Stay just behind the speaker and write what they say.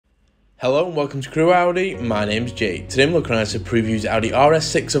Hello and welcome to Crewe Audi, my name's Jay. Today I'm looking at a previews Audi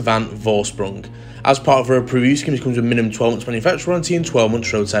RS6 Avant Vorsprung. As part of our preview scheme, this comes with minimum 12 months manufacturer warranty and 12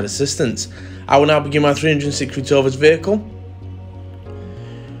 months roadside assistance. I will now begin my 360 tour of this vehicle.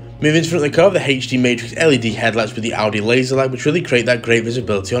 Moving to front of the car, the HD Matrix LED headlights with the Audi laser light, which really create that great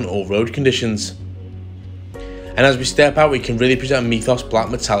visibility on all road conditions. And as we step out, we can really present a Mythos black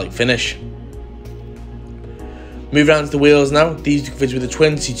metallic finish. Moving on to the wheels now, these are fitted with a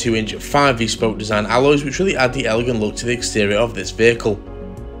 22-inch 5V spoke design alloys, which really add the elegant look to the exterior of this vehicle.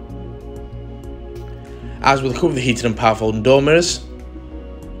 As we'll cover the heated and power folding door mirrors.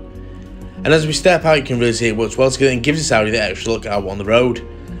 And as we step out, you can really see it works well together and gives this Audi the extra look out on the road.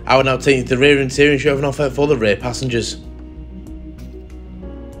 I will now take you to the rear interior and show an offer for the rear passengers.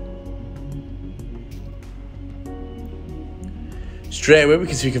 Straight away we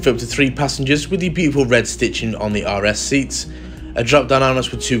can see we can fit up to 3 passengers with the beautiful red stitching on the RS seats, a drop down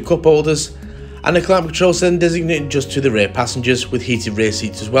armrest with 2 cup holders, and a climate control setting designated just to the rear passengers with heated rear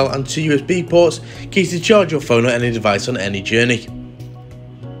seats as well, and 2 USB ports, keys to charge your phone or any device on any journey.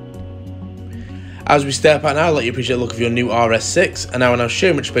 As we step out now, I'll let you appreciate the look of your new RS6, and I will now show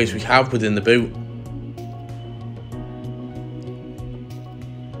you how much space we have within the boot.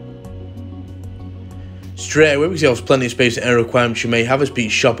 Straight away we see there's plenty of space and any requirements you may have, as be it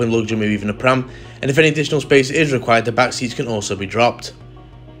shopping, luggage, maybe even a pram, and if any additional space is required, the back seats can also be dropped.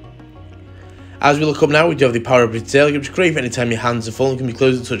 As we look up now, we do have the power operated tailgate, which is great for any time your hands are full and can be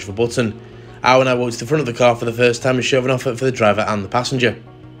closed at the touch of a button. I will now walk to the front of the car for the first time and show an offer for the driver and the passenger.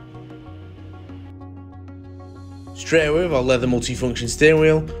 Straight away we have our leather multi-function steering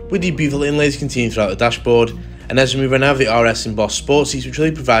wheel with the beautiful inlays continuing throughout the dashboard. And as we move on now, the RS embossed sport seats, which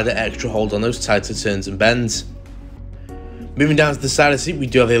really provide an extra hold on those tighter turns and bends. Moving down to the side of the seat, we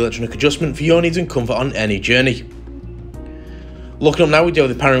do have the electronic adjustment for your needs and comfort on any journey. Looking up now, we do have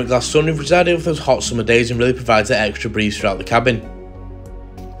the Panoramic Glass sunroof, which is ideal for those hot summer days and really provides that extra breeze throughout the cabin.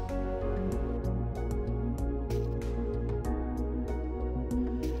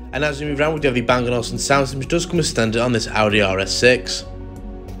 And as we move around, we do have the Bang & Olufsen sound system, which does come as standard on this Audi RS6.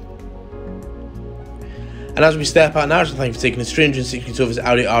 And as we step out now, I'd like to thank you for taking this 360 tour of this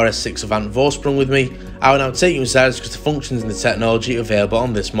Audi RS6 Avant Vorsprung with me. I will now take you inside to discuss the functions and the technology available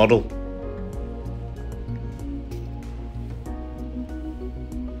on this model.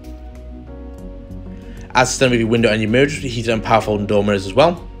 As standard with your window and your mirrors with heated and power folding door mirrors as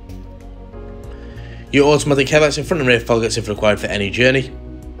well. Your automatic headlights in front and rear fog lights if required for any journey.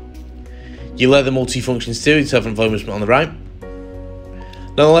 Your leather multi-function steering with volume adjustment on the right.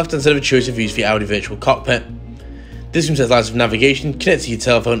 Now on the left hand side of a choice of views for your Audi virtual cockpit. This room has lights of navigation, connect to your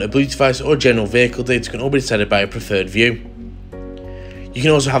telephone, a Bluetooth device or general vehicle data can all be decided by a preferred view. You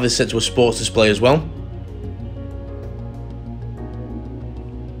can also have this set to a sports display as well.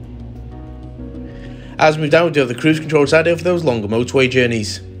 As we move down, we do have the cruise control ideal for those longer motorway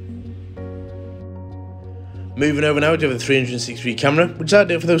journeys. Moving over now, we do have the 360-degree camera, which is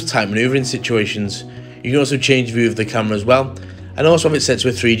ideal for those tight manoeuvring situations. You can also change the view of the camera as well, and also have it set to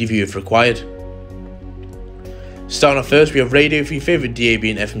a 3D view if required. Starting off first, we have radio for your favourite DAB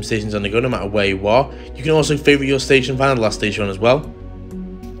and FM stations on the go no matter where you are. You can also favourite your station, find the last station on as well.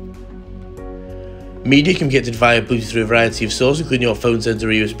 Media can be connected via Bluetooth through a variety of sources, including your phone center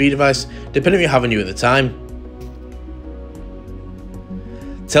or USB device, depending on what you have on you at the time.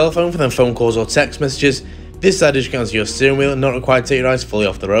 Telephone for them phone calls or text messages. This side is connected to your steering wheel and not required to take your eyes fully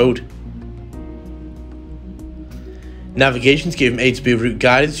off the road. Navigation to give from A to B route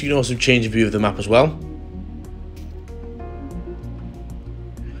guided, so you can also change the view of the map as well.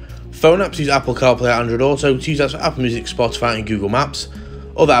 Phone apps use Apple CarPlay, Android Auto, to use apps for Apple Music, Spotify and Google Maps.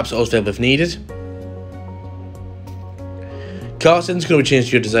 Other apps are also available if needed. Car settings can always change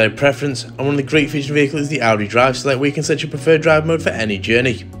to your desired preference, and one of the great features of the vehicle is the Audi Drive Select, where you can set your preferred drive mode for any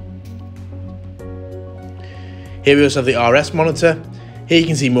journey. Here we also have the RS monitor. Here you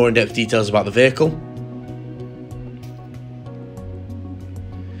can see more in-depth details about the vehicle.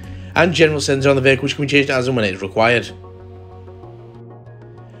 And general settings on the vehicle, which can be changed as and when it is required.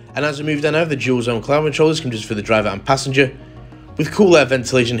 And as we move down now, the dual zone climate controllers come just for the driver and passenger, with cool air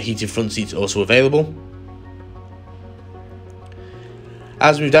ventilation and heated front seats also available.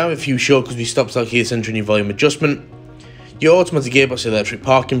 As we move down, a few shortcuts, we stop start keyless entry and your volume adjustment, your automatic gearbox, electric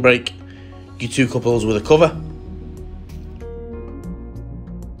parking brake, your 2 cup holders with a cover.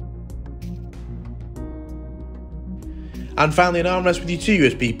 And finally an armrest with your 2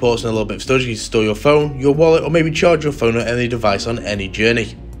 USB ports and a little bit of storage. You can store your phone, your wallet or maybe charge your phone or any device on any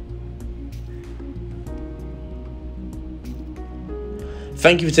journey.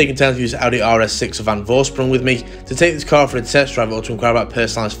 Thank you for taking time to use Audi RS6 Avant Vorsprung with me. To take this car for a test drive or to inquire about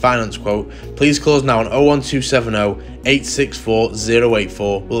personalised finance quote, please call us now on 01270 864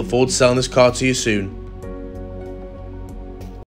 084. We look forward to selling this car to you soon.